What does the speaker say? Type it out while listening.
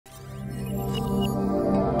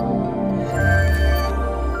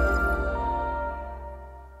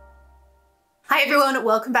Hi everyone,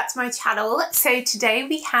 welcome back to my channel. So today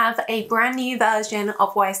we have a brand new version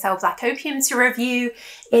of YSL Black Opium to review.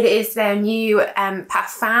 It is their new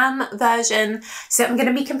Parfum version. So I'm going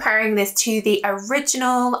to be comparing this to the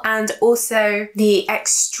original and also the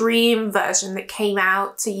extreme version that came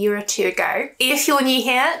out a year or two ago. If you're new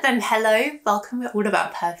here, then hello, welcome, we're all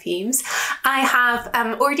about perfumes. I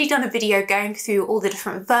have already done a video going through all the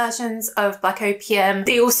different versions of Black Opium.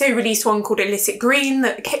 They also released one called Illicit Green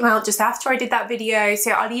that came out just after I did that video,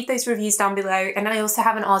 so I'll leave those reviews down below. And I also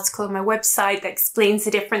have an article on my website that explains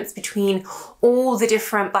the difference between all the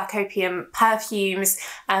different Black Opium perfumes,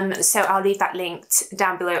 so I'll leave that linked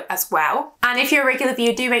down below as well. And if you're a regular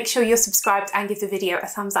viewer, do make sure you're subscribed and give the video a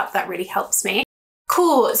thumbs up, that really helps me.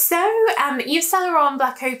 Cool, so Yves Saint Laurent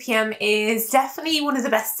Black Opium is definitely one of the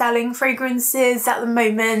best selling fragrances at the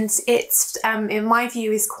moment. It's, in my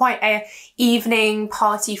view, is quite a evening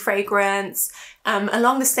party fragrance.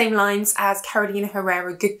 Along the same lines as Carolina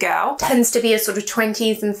Herrera Good Girl. Tends to be a sort of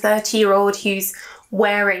 20s and 30-year-old who's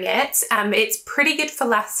wearing it. It's pretty good for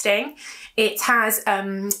lasting. It has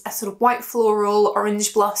a sort of white floral,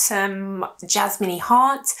 orange blossom, jasmine-y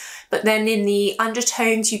heart, but then in the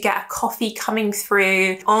undertones you get a coffee coming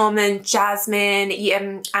through, almond, jasmine,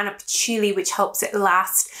 and a patchouli which helps it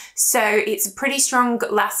last. So it's pretty strong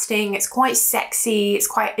lasting, it's quite sexy, it's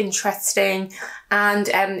quite interesting, and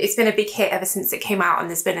it's been a big hit ever since it came out, and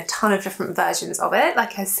there's been a ton of different versions of it,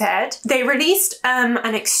 like I said. They released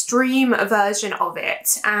an extreme version of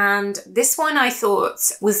it, and this one I thought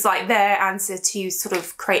was like their answer to sort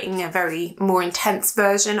of creating a very more intense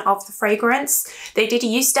version of the fragrance. They did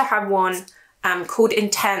used to have one called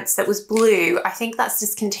Intense that was blue. I think that's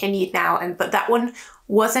discontinued now, but that one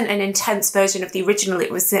wasn't an intense version of the original,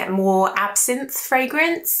 it was a more absinthe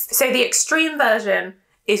fragrance. So the extreme version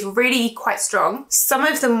is really quite strong. Some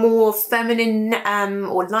of the more feminine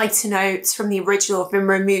or lighter notes from the original have been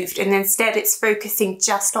removed, and instead it's focusing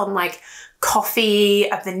just on like coffee,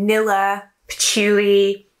 vanilla,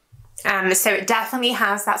 patchouli. So it definitely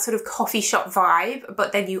has that sort of coffee shop vibe,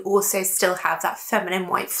 but then you also still have that feminine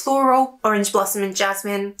white floral, orange blossom and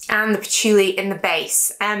jasmine, and the patchouli in the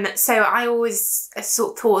base. So I always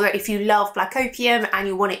sort of thought that if you love Black Opium and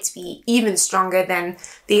you want it to be even stronger, then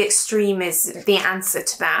the extreme is the answer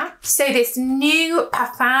to that. So this new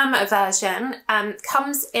Parfum version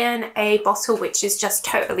comes in a bottle which is just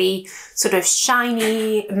totally sort of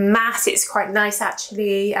shiny, matte. It's quite nice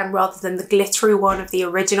actually, rather than the glittery one of the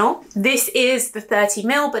original. This is the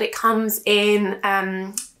 30ml, but it comes in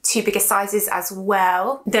two bigger sizes as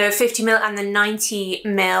well. The 50ml and the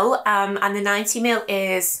 90ml, and the 90ml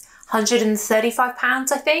is £135,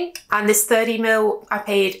 I think. And this 30ml I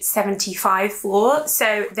paid 75 for.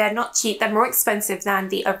 So they're not cheap, they're more expensive than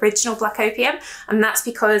the original Black Opium. And that's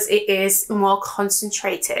because it is more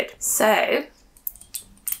concentrated. So,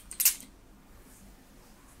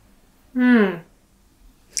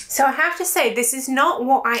 So I have to say, this is not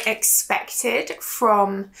what I expected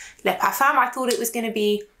from Le Parfum. I thought it was going to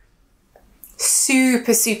be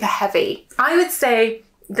super, super heavy. I would say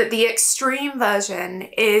that the extreme version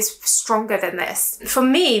is stronger than this. For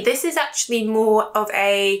me, this is actually more of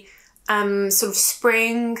a sort of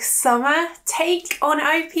spring, summer take on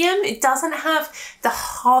Opium. It doesn't have the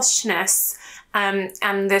harshness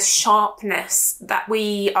and the sharpness that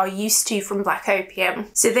we are used to from Black Opium.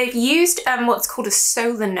 So they've used what's called a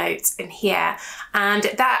solar note in here, and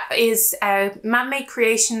that is a man-made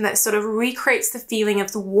creation that sort of recreates the feeling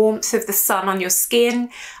of the warmth of the sun on your skin,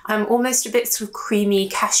 almost a bit sort of creamy,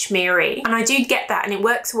 cashmere-y. And I do get that, and it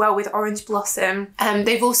works well with orange blossom.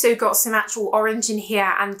 They've also got some actual orange in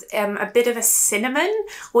here and a bit of a cinnamon,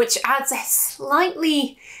 which adds a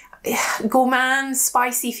slightly gourmand,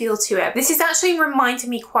 spicy feel to it. This is actually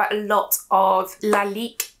reminding me quite a lot of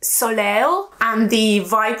Lalique Soleil and the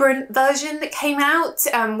Vibrant version that came out,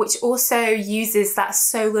 which also uses that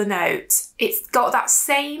solar note. It's got that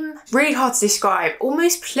same, really hard to describe,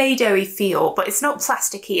 almost Play-Doh-y feel, but it's not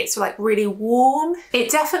plasticky, it's like really warm.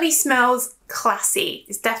 It definitely smells classy.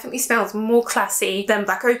 It definitely smells more classy than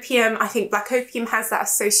Black Opium. I think Black Opium has that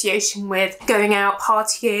association with going out,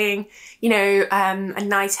 partying, you know, a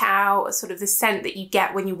night out, sort of the scent that you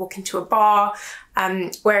get when you walk into a bar.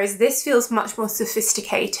 Whereas this feels much more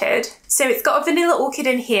sophisticated. So it's got a vanilla orchid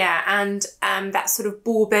in here and that sort of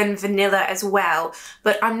bourbon vanilla as well,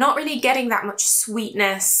 but I'm not really getting that much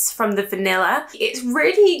sweetness from the vanilla. It's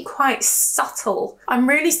really quite subtle. I'm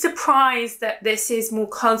really surprised that this is more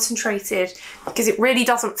concentrated because it really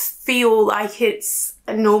doesn't feel like it's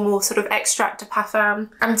a normal sort of extract de parfum.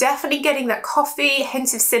 I'm definitely getting that coffee,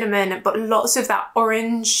 hints of cinnamon, but lots of that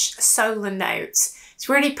orange solar note. It's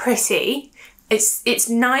really pretty. It's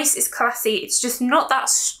nice, it's classy, it's just not that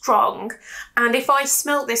strong. And if I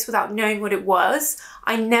smelt this without knowing what it was,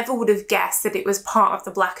 I never would have guessed that it was part of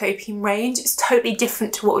the Black Opium range. It's totally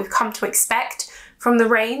different to what we've come to expect from the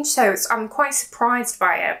range, so I'm quite surprised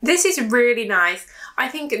by it. This is really nice. I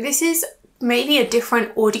think this is maybe a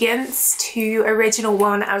different audience to original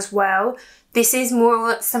one as well. This is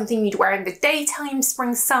more something you'd wear in the daytime,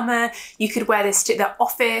 spring, summer. You could wear this to the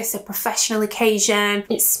office, a professional occasion.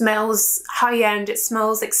 It smells high-end, it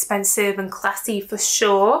smells expensive and classy for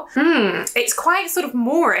sure. It's quite sort of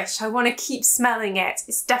Moorish. I want to keep smelling it.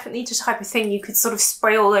 It's definitely the type of thing you could sort of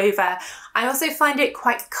spray all over. I also find it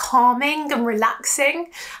quite calming and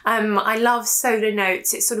relaxing. I love solar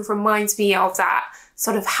notes. It sort of reminds me of that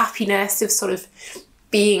sort of happiness of sort of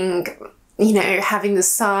being, you know, having the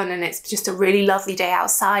sun and it's just a really lovely day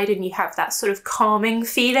outside and you have that sort of calming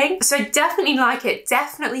feeling. So I definitely like it,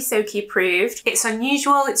 definitely Soki approved. It's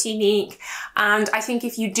unusual, it's unique, and I think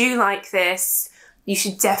if you do like this, you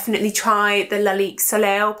should definitely try the Lalique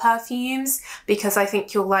Soleil perfumes because I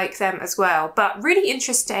think you'll like them as well. But really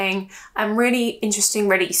interesting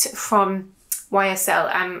release from YSL.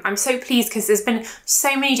 I'm so pleased because there's been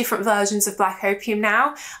so many different versions of Black Opium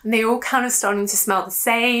now and they're all kind of starting to smell the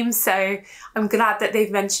same, so I'm glad that they've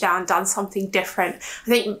ventured out and done something different. I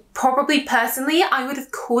think probably personally I would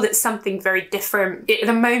have called it something very different. At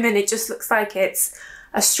the moment it just looks like it's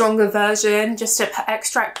a stronger version, just an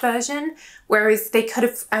extract version, whereas they could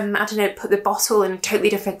have, I don't know, put the bottle in a totally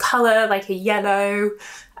different colour, like a yellow.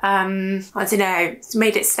 I don't know,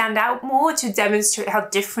 made it stand out more to demonstrate how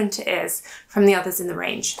different it is from the others in the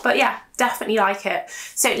range. But yeah, definitely like it.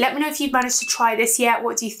 So let me know if you've managed to try this yet.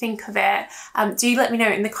 What do you think of it? Do let me know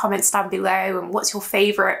in the comments down below, and what's your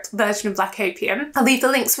favourite version of Black Opium. I'll leave the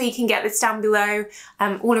links where you can get this down below,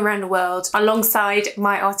 all around the world, alongside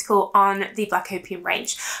my article on the Black Opium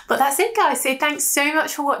range. But that's it, guys. So thanks so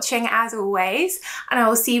much for watching as always, and I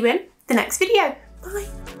will see you in the next video.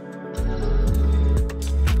 Bye.